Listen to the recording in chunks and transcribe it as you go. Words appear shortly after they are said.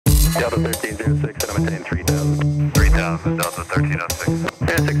Delta 1306, and I'm attaining 3000. 3000, Delta 1306.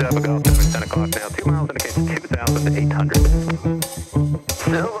 And 6 Alpha Golf, 10 o'clock now. 2 miles indicates 2,800.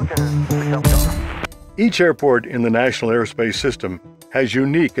 Still looking 6 Alpha Golf. Each airport in the national airspace system has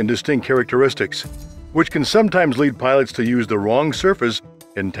unique and distinct characteristics, which can sometimes lead pilots to use the wrong surface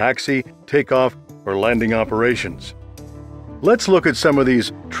in taxi, takeoff, or landing operations. Let's look at some of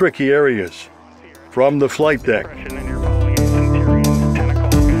these tricky areas. From the flight deck.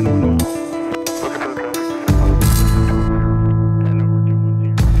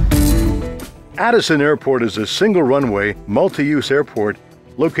 Addison Airport is a single runway, multi-use airport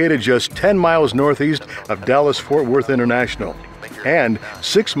located just 10 miles northeast of Dallas-Fort Worth International and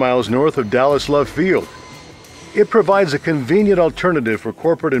 6 miles north of Dallas Love Field. It provides a convenient alternative for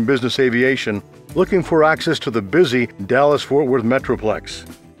corporate and business aviation looking for access to the busy Dallas-Fort Worth Metroplex.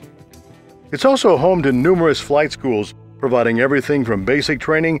 It's also home to numerous flight schools, providing everything from basic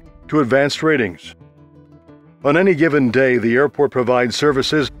training to advanced ratings. On any given day, the airport provides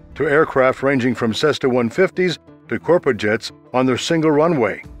services to aircraft ranging from Cessna 150s to corporate jets on their single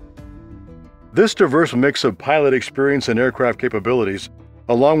runway. This diverse mix of pilot experience and aircraft capabilities,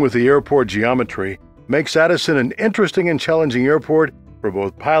 along with the airport geometry, makes Addison an interesting and challenging airport for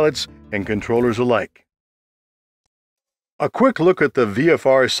both pilots and controllers alike. A quick look at the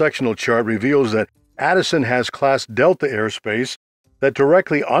VFR sectional chart reveals that Addison has Class Delta airspace that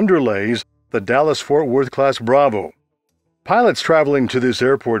directly underlays the Dallas-Fort Worth Class Bravo. Pilots traveling to this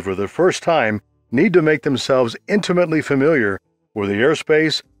airport for the first time need to make themselves intimately familiar with the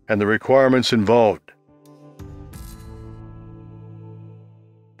airspace and the requirements involved.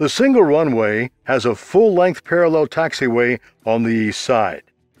 The single runway has a full-length parallel taxiway on the east side.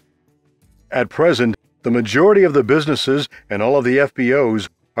 At present, the majority of the businesses and all of the FBOs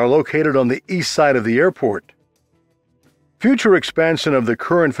are located on the east side of the airport. Future expansion of the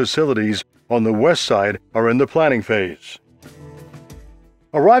current facilities on the west side are in the planning phase.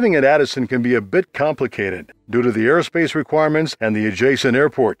 Arriving at Addison can be a bit complicated due to the airspace requirements and the adjacent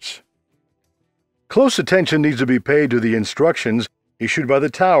airports. Close attention needs to be paid to the instructions issued by the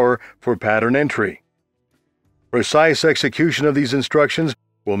tower for pattern entry. Precise execution of these instructions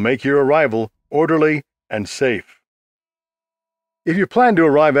will make your arrival orderly and safe. If you plan to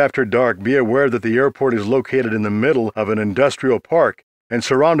arrive after dark, be aware that the airport is located in the middle of an industrial park and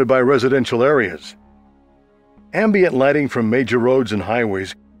surrounded by residential areas. Ambient lighting from major roads and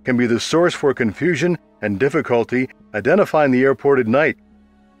highways can be the source for confusion and difficulty identifying the airport at night.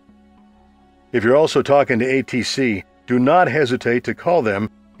 If you're also talking to ATC, do not hesitate to call them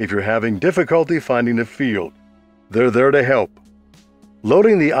if you're having difficulty finding the field. They're there to help.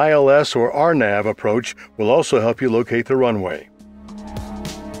 Loading the ILS or RNAV approach will also help you locate the runway.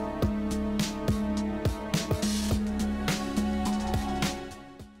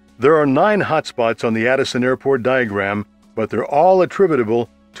 There are 9 hotspots on the Addison Airport diagram, but they're all attributable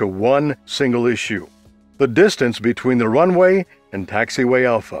to one single issue: the distance between the runway and taxiway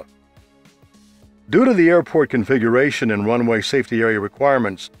alpha. Due to the airport configuration and runway safety area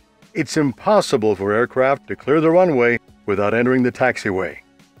requirements, it's impossible for aircraft to clear the runway without entering the taxiway.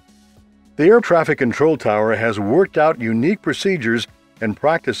 The Air Traffic Control Tower has worked out unique procedures and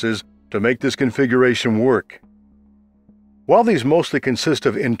practices to make this configuration work. While these mostly consist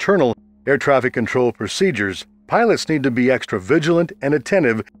of internal air traffic control procedures, pilots need to be extra vigilant and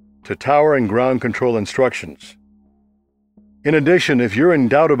attentive to tower and ground control instructions. In addition, if you're in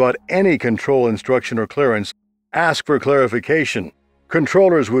doubt about any control instruction or clearance, ask for clarification.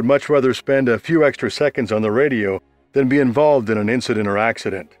 Controllers would much rather spend a few extra seconds on the radio than be involved in an incident or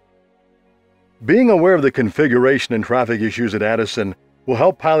accident. Being aware of the configuration and traffic issues at Addison will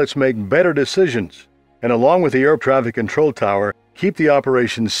help pilots make better decisions, and along with the Air Traffic Control Tower, keep the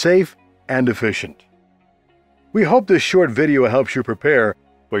operation safe and efficient. We hope this short video helps you prepare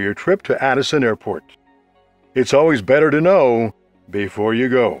for your trip to Addison Airport. It's always better to know before you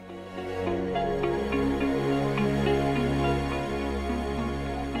go.